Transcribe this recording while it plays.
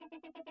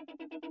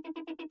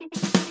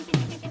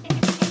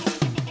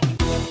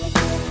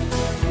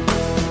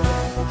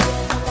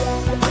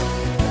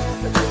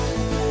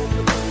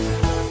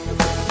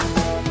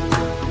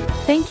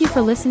Thank you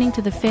for listening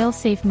to the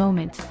Fail-Safe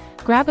Moment.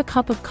 Grab a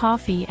cup of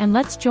coffee and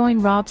let's join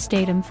Rob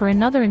Statham for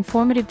another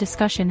informative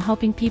discussion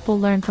helping people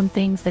learn from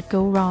things that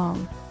go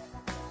wrong.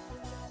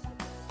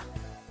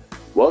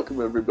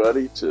 Welcome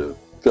everybody to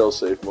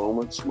Fail-Safe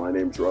Moments. My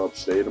name's Rob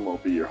Statham. I'll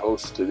be your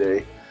host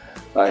today.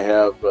 I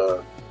have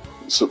a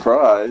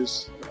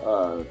surprise.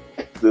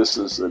 This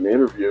is an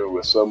interview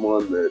with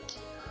someone that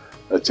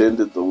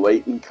attended the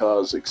Latent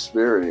Cause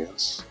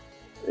Experience,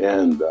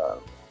 and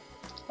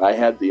I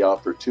had the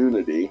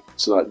opportunity.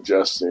 It's not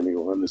just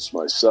anyone, it's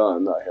my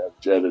son. I have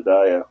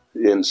Jedediah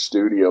in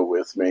studio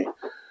with me.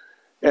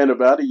 And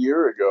about a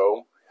year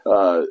ago,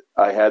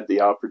 I had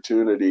the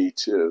opportunity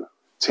to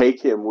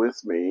take him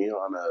with me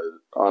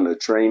on a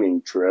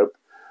training trip.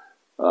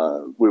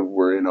 We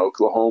were in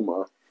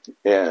Oklahoma,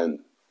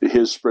 and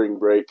his spring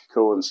break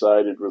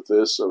coincided with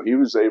this, so he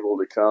was able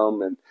to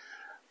come and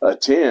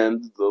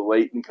attend the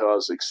Latent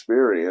Cause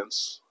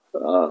Experience.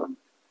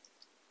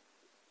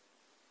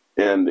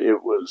 And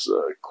it was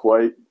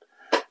quite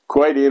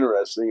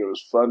interesting. It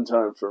was a fun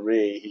time for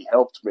me. He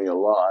helped me a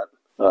lot.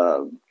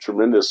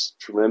 Tremendous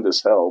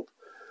help.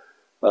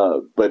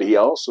 But he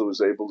also was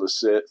able to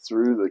sit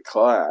through the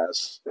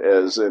class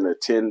as an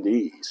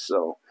attendee.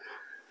 So,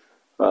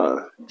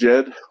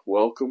 Jed,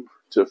 welcome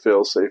to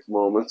Fail-Safe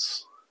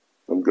Moments.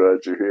 I'm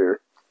glad you're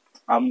here.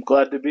 I'm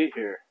glad to be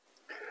here.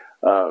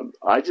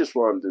 I just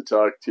wanted to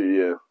talk to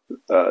you,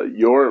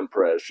 your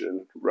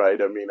impression,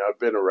 right? I mean, I've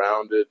been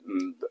around it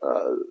and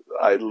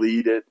I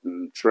lead it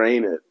and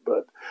train it,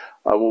 but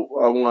I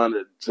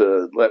wanted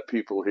to let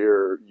people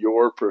hear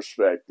your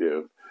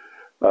perspective.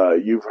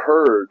 You've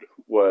heard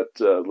what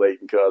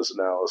latent cause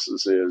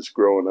analysis is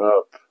growing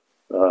up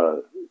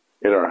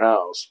in our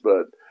house,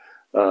 but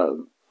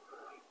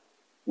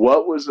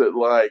what was it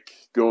like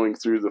going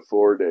through the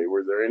 4-day?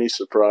 Were there any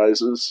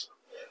surprises?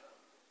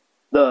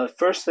 The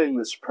first thing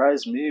that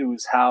surprised me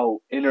was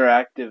how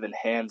interactive and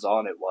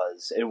hands-on it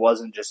was. It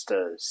wasn't just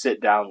a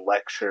sit-down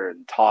lecture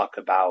and talk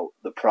about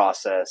the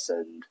process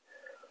and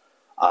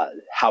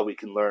how we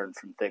can learn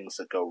from things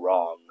that go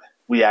wrong.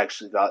 We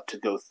actually got to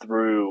go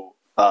through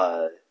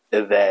an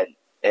event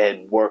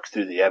and work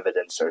through the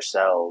evidence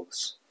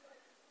ourselves,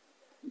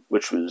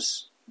 which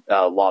was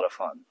a lot of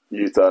fun.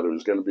 You thought it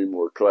was going to be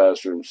more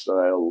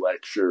classroom-style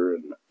lecture,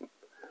 and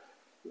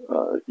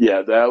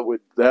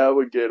that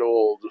would get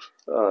old.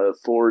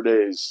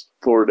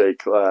 4-day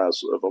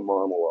class of a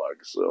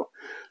monologue. So,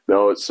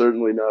 no, it's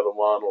certainly not a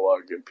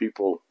monologue. And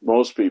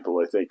most people,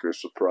 I think, are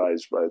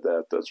surprised by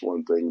that. That's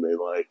one thing they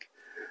like.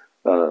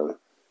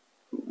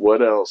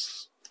 What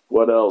else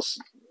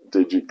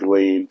did you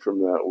glean from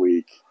that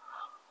week?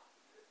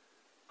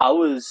 I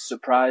was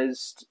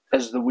surprised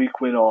as the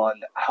week went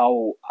on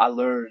how I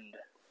learned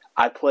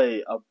I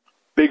play a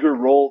bigger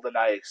role than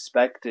I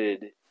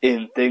expected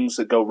in things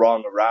that go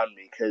wrong around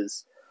me,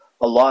 because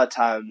a lot of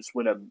times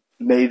when a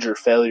major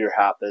failure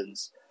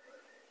happens,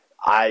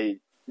 I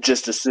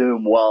just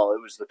assume, well,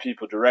 it was the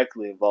people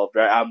directly involved,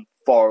 right? I'm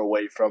far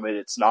away from it.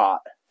 It's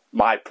not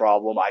my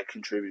problem. I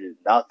contributed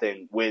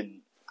nothing,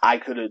 when I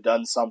could have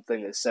done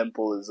something as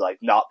simple as like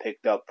not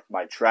picked up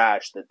my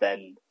trash, that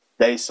then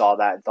they saw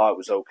that and thought it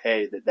was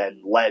okay, that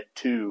then led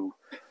to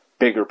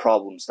bigger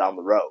problems down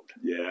the road.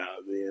 Yeah,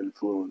 the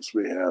influence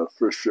we have,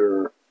 for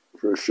sure.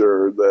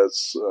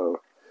 That's,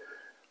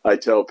 I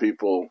tell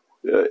people,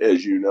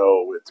 as you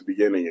know, at the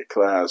beginning of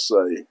class,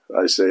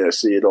 I say I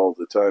see it all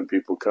the time.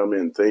 People come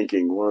in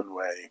thinking one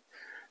way,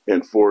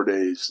 and 4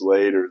 days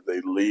later they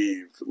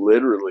leave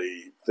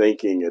literally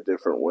thinking a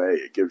different way.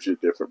 It gives you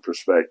a different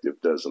perspective,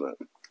 doesn't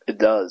it? It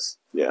does.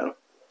 Yeah.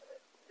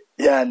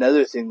 Yeah,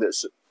 another thing that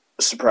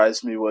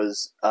surprised me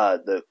was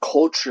the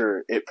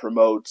culture it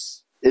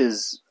promotes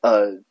is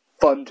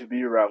fun to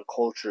be around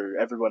culture.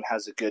 Everyone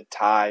has a good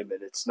time,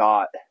 and it's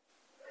not...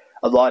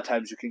 A lot of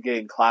times you can get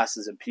in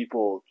classes and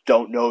people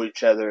don't know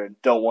each other and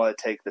don't want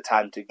to take the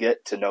time to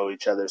get to know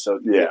each other. So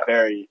it can get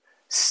very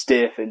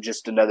stiff and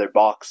just another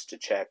box to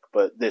check.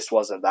 But this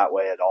wasn't that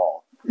way at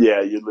all.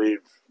 Yeah, you leave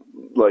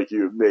like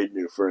you've made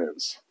new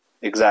friends.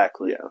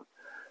 Exactly.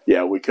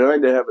 Yeah, we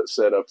kind of have it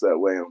set up that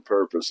way on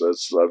purpose. I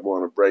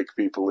want to break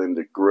people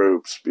into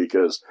groups,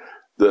 because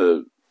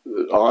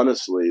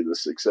honestly, the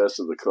success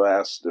of the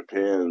class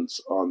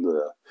depends on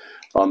the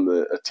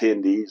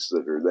attendees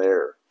that are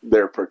there.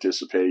 Their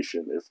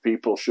participation. If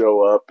people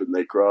show up and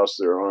they cross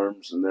their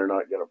arms and they're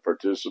not going to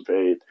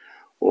participate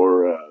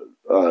or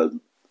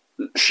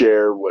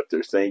share what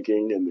they're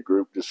thinking in the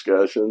group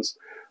discussions,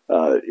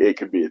 it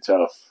could be a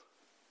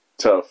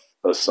tough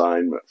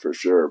assignment for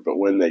sure. But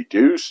when they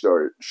do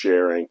start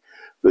sharing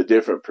the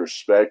different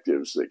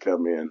perspectives that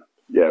come in,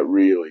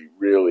 really,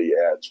 really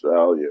adds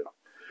value.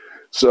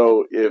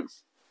 So if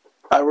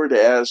I were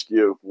to ask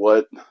you,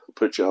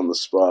 put you on the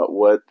spot,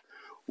 what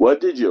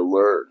did you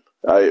learn?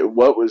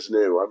 What was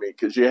new? I mean,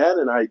 because you had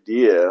an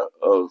idea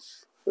of,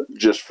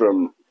 just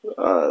from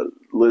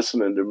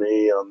listening to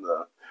me on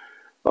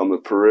the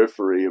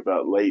periphery,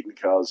 about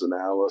latent cause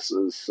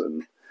analysis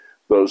and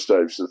those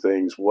types of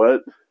things.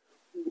 What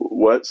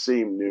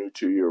seemed new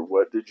to you, or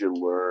what did you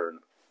learn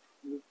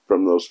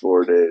from those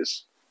 4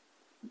 days?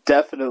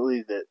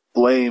 definitely that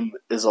blame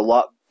is a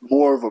lot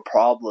more of a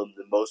problem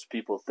than most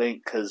people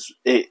think, because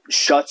it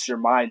shuts your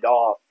mind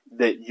off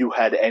that you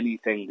had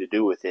anything to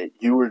do with it.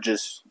 You were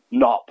just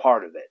not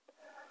part of it.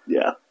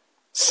 Yeah.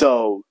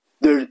 So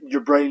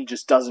your brain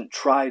just doesn't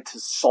try to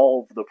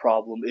solve the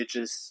problem. It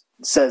just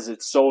says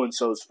it's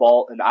so-and-so's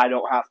fault and I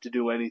don't have to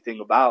do anything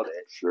about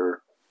it.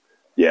 Sure.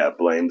 Yeah,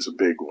 blame's a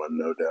big one,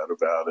 no doubt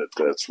about it.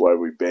 That's why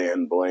we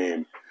ban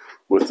blame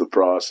with the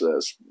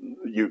process.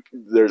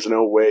 There's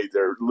no way.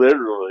 They're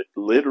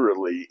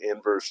literally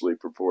inversely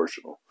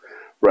proportional,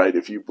 right?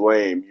 If you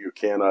blame, you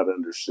cannot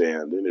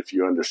understand. And if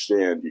you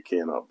understand, you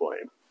cannot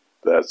blame.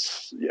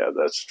 That's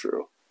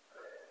true.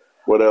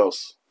 What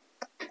else?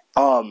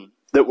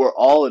 That we're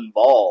all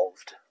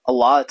involved. A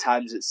lot of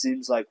times it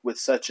seems like with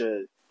such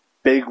a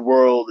big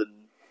world and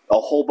a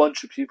whole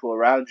bunch of people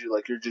around you,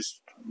 like you're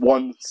just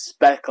one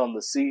speck on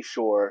the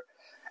seashore,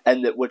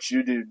 and that what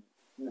you do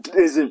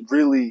isn't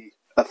really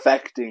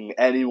affecting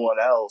anyone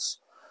else,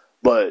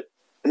 but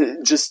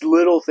just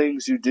little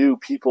things you do,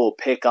 people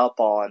pick up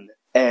on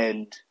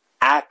and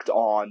act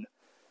on,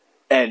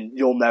 and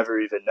you'll never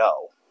even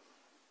know.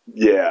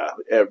 Yeah,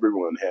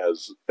 everyone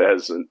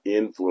has an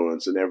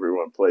influence and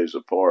everyone plays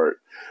a part.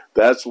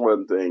 That's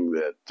one thing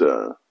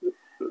that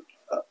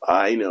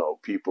I know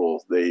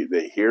people,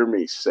 they hear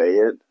me say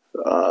it,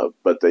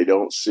 but they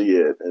don't see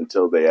it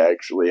until they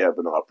actually have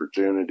an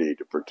opportunity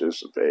to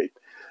participate.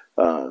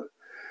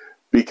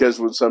 Because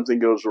when something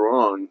goes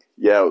wrong,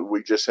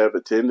 we just have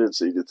a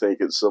tendency to think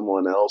it's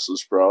someone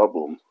else's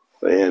problem.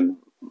 And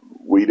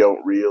we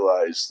don't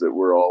realize that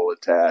we're all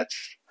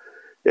attached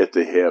at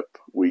the hip.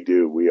 We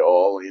do. We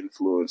all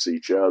influence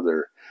each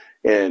other.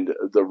 And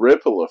the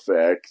ripple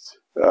effect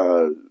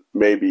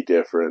may be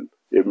different.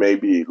 It may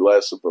be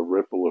less of a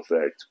ripple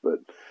effect, but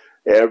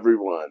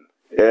everyone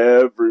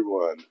has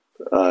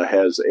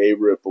a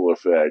ripple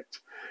effect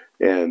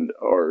and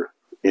are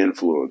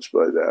influenced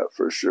by that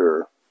for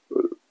sure.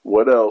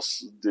 What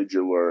else did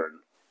you learn?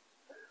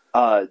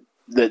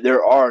 That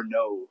there are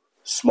no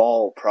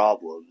small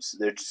problems.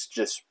 They're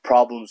just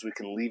problems we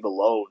can leave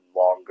alone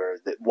longer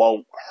that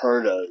won't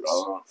hurt us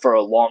for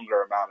a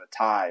longer amount of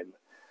time.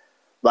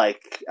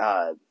 Like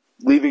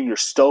leaving your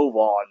stove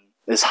on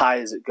as high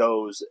as it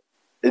goes,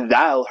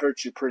 that'll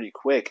hurt you pretty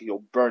quick.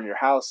 You'll burn your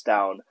house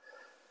down.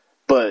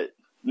 But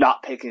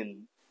not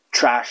picking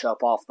trash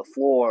up off the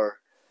floor,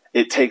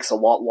 it takes a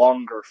lot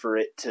longer for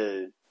it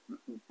to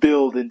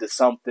build into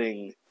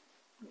something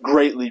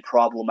greatly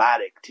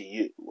problematic to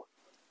you.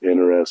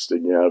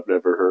 Interesting. Yeah, I've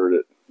never heard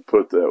it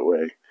put that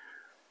way,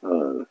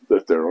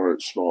 that there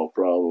aren't small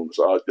problems.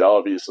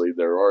 Obviously,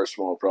 there are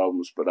small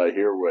problems, but I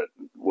hear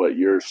what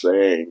you're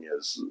saying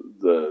is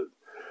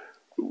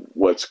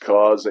what's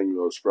causing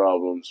those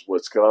problems,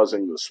 what's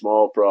causing the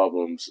small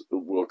problems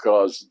will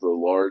cause the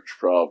large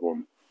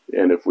problem.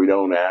 And if we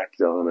don't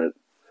act on it,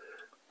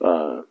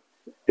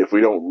 if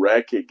we don't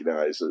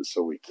recognize it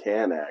so we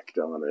can act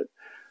on it,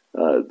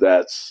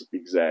 that's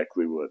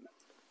exactly what,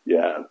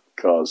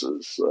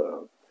 causes,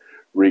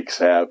 wreaks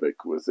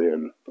havoc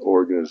within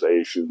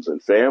organizations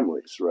and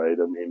families, right?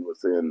 I mean,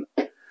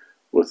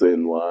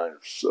 within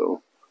lives.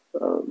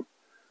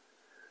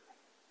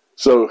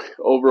 So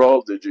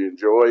overall, did you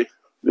enjoy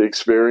the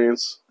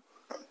experience?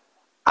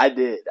 I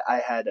did. I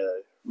had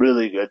a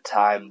really good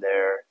time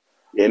there.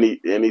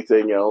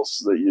 Anything else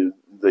that you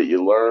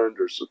learned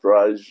or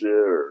surprised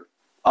you?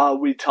 Or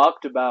we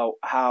talked about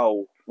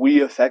how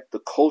we affect the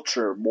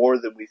culture more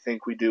than we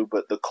think we do,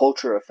 but the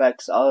culture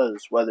affects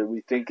us whether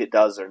we think it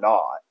does or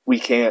not. We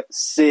can't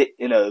sit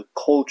in a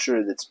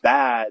culture that's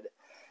bad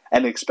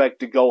and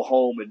expect to go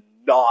home and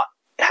not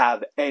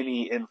have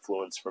any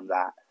influence from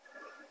that.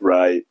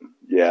 Right.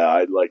 Yeah,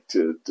 I'd like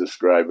to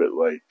describe it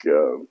like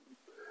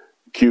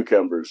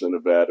cucumbers in a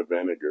vat of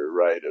vinegar,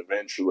 right?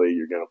 Eventually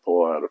you're going to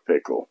pull out a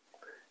pickle,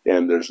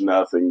 and there's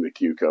nothing the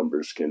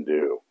cucumbers can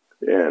do.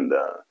 And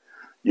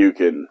you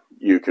can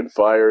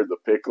fire the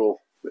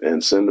pickle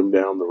and send them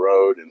down the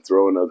road and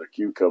throw another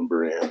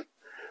cucumber in.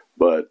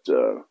 But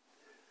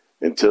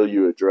until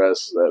you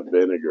address that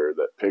vinegar,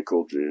 that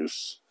pickle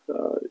juice,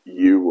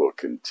 you will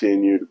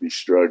continue to be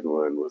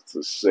struggling with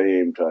the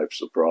same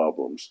types of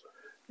problems.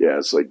 Yeah,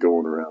 it's like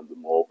going around the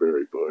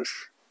mulberry bush.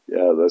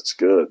 Yeah, that's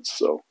good.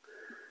 So,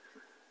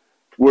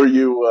 were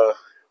you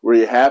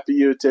happy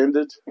you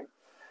attended?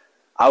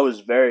 I was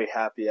very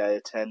happy I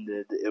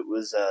attended. It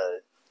was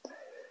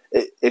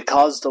it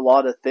caused a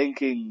lot of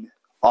thinking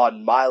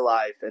on my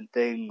life and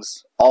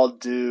things I'll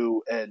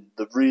do and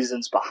the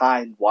reasons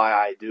behind why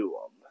I do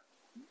them.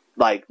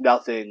 Like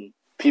nothing,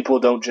 people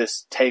don't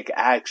just take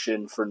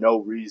action for no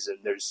reason.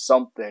 There's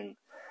something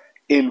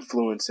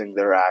influencing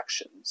their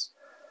actions.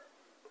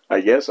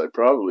 I guess I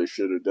probably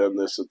should have done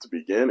this at the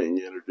beginning,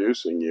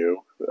 introducing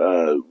you.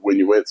 When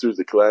you went through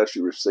the class,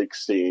 you were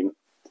 16.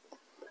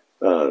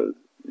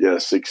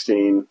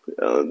 16.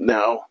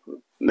 Now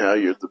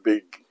you're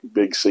the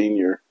big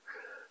senior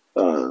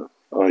on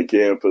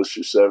campus.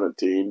 You're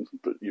 17,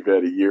 but you've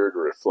had a year to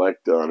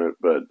reflect on it.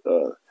 But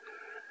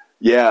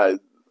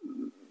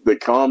the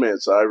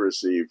comments I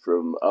received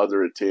from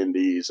other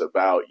attendees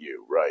about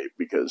you, right?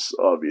 Because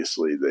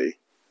obviously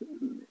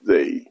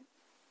they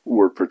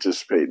were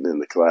participating in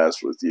the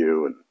class with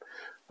you, and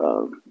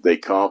they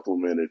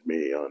complimented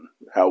me on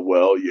how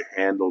well you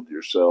handled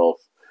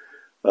yourself,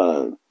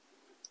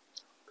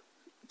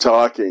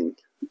 talking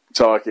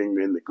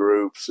in the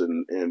groups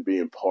and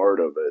being part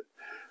of it.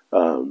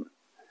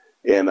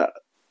 And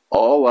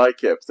all I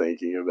kept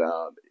thinking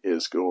about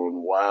is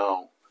going,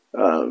 wow,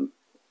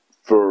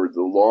 for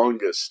the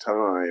longest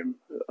time,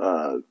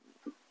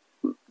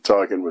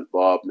 talking with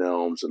Bob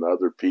Nelms and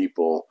other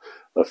people,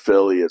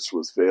 affiliates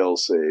with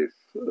Failsafe,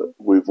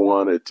 we've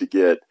wanted to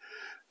get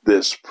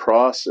this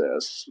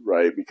process,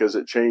 right, because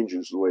it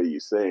changes the way you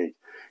think,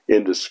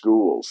 into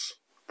schools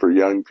for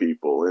young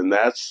people. And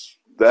that's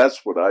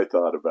what I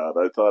thought about.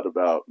 I thought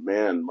about,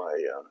 man,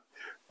 my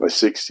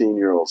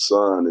 16-year-old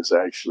son is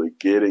actually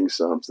getting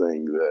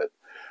something that,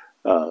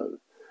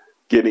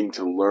 getting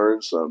to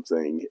learn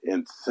something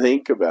and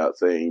think about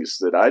things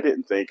that I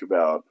didn't think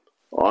about.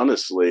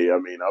 Honestly, I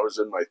mean, I was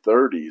in my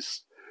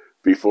 30s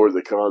before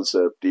the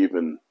concept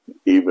even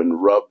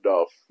rubbed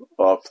off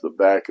the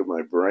back of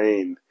my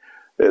brain.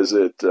 As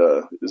it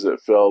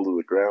fell to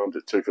the ground,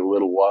 it took a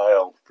little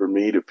while for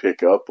me to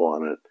pick up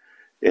on it.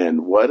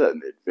 And what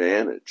an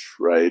advantage,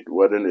 right?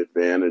 What an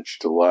advantage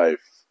to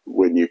life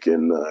when you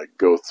can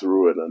go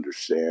through it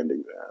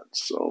understanding that.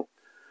 So,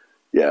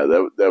 yeah,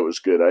 that was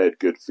good. I had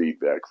good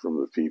feedback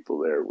from the people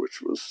there,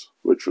 which was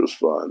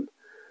fun.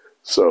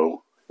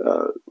 So,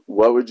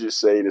 what would you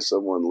say to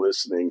someone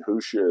listening who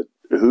should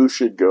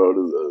go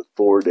to the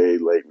 4-day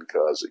Latent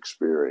Cause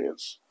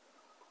Experience?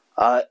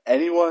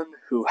 Anyone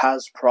who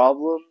has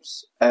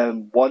problems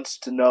and wants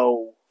to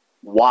know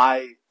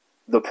why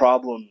the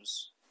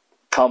problems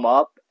come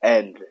up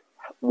and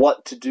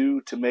what to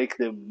do to make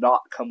them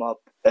not come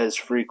up as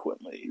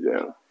frequently.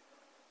 Yeah.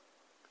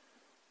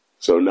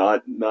 So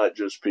not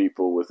just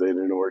people within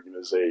an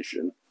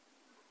organization.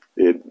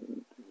 It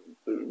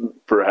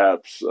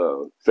perhaps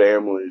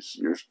families.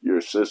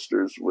 Your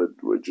sisters,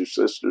 would your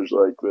sisters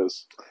like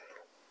this?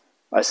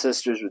 My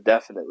sisters would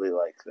definitely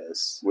like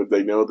this. Would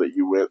they know that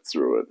you went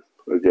through it?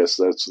 I guess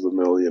that's the $1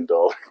 million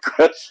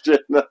question.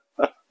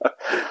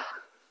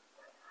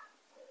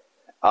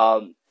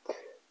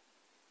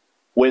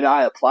 When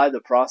I apply the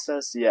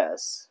process,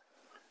 yes.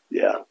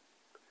 Yeah,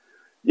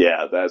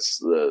 that's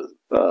the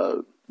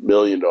 $1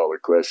 million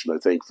question, I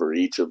think, for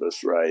each of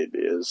us, right,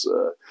 is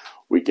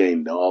we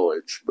gain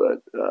knowledge,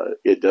 but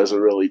it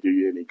doesn't really do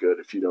you any good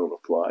if you don't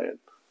apply it,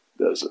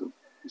 does it?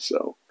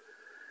 So,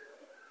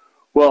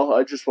 well,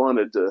 I just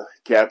wanted to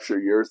capture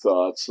your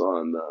thoughts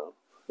on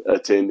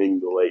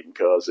attending the Latent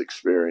Cause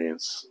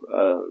Experience.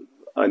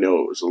 I know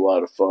it was a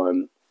lot of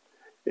fun,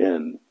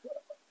 and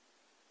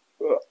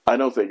I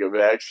don't think I've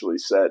actually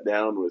sat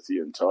down with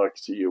you and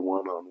talked to you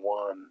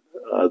one-on-one.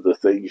 The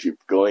things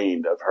you've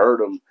gleaned, I've heard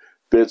them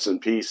bits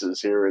and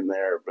pieces here and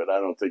there, but I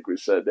don't think we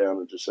sat down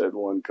and just had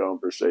one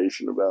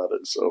conversation about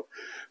it. So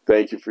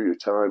thank you for your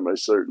time. I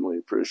certainly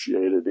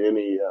appreciate it.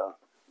 Any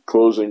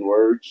closing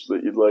words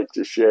that you'd like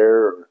to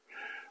share,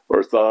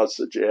 or thoughts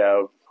that you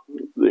have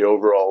the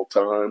overall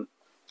time?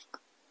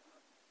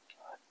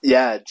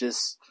 Yeah,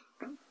 just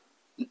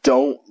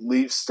don't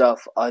leave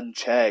stuff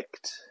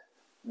unchecked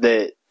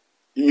that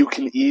you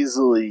can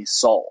easily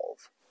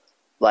solve.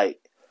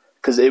 Like,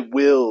 because it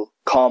will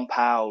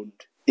compound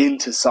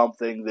into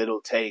something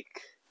that'll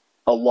take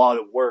a lot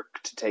of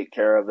work to take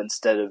care of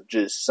instead of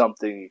just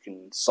something you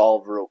can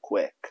solve real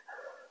quick.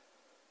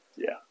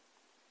 Yeah,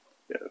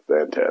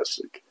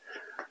 fantastic.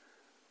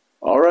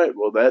 All right,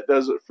 well, that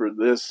does it for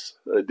this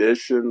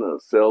edition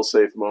of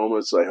Failsafe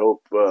Moments. I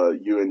hope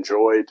you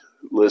enjoyed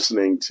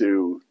listening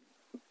to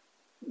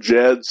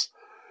Jed's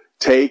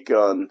take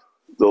on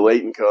the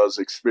Latent Cause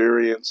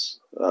Experience,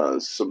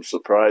 some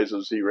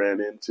surprises he ran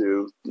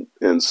into,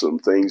 and some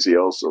things he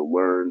also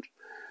learned.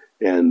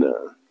 And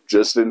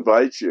just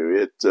invite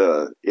you.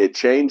 It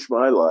changed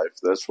my life.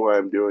 That's why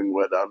I'm doing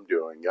what I'm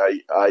doing.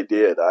 I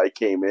did. I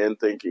came in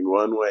thinking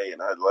one way,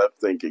 and I left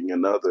thinking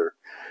another.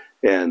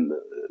 And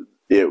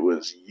it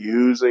was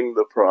using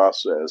the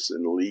process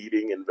and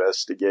leading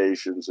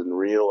investigations and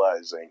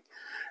realizing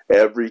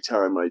every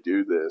time I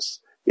do this,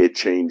 it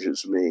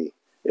changes me,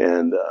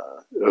 and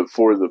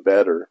for the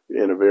better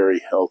in a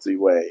very healthy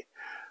way.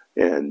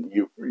 And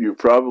you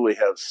probably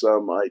have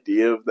some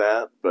idea of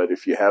that, but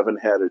if you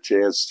haven't had a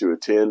chance to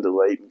attend a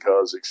Latent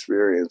Cause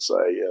Experience,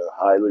 I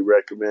highly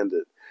recommend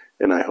it,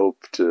 and I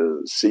hope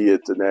to see you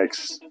at the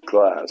next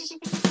class.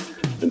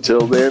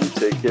 Until then,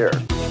 take care.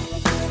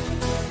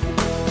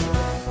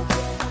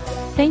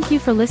 Thank you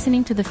for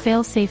listening to the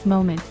Failsafe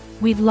Moment.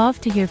 We'd love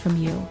to hear from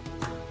you.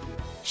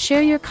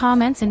 Share your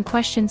comments and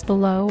questions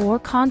below, or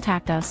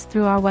contact us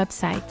through our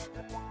website,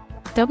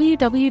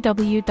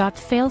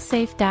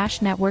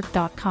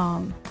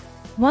 www.failsafe-network.com.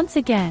 Once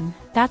again,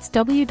 that's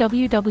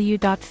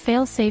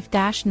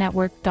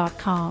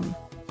www.failsafe-network.com.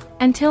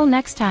 Until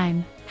next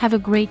time, have a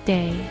great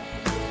day.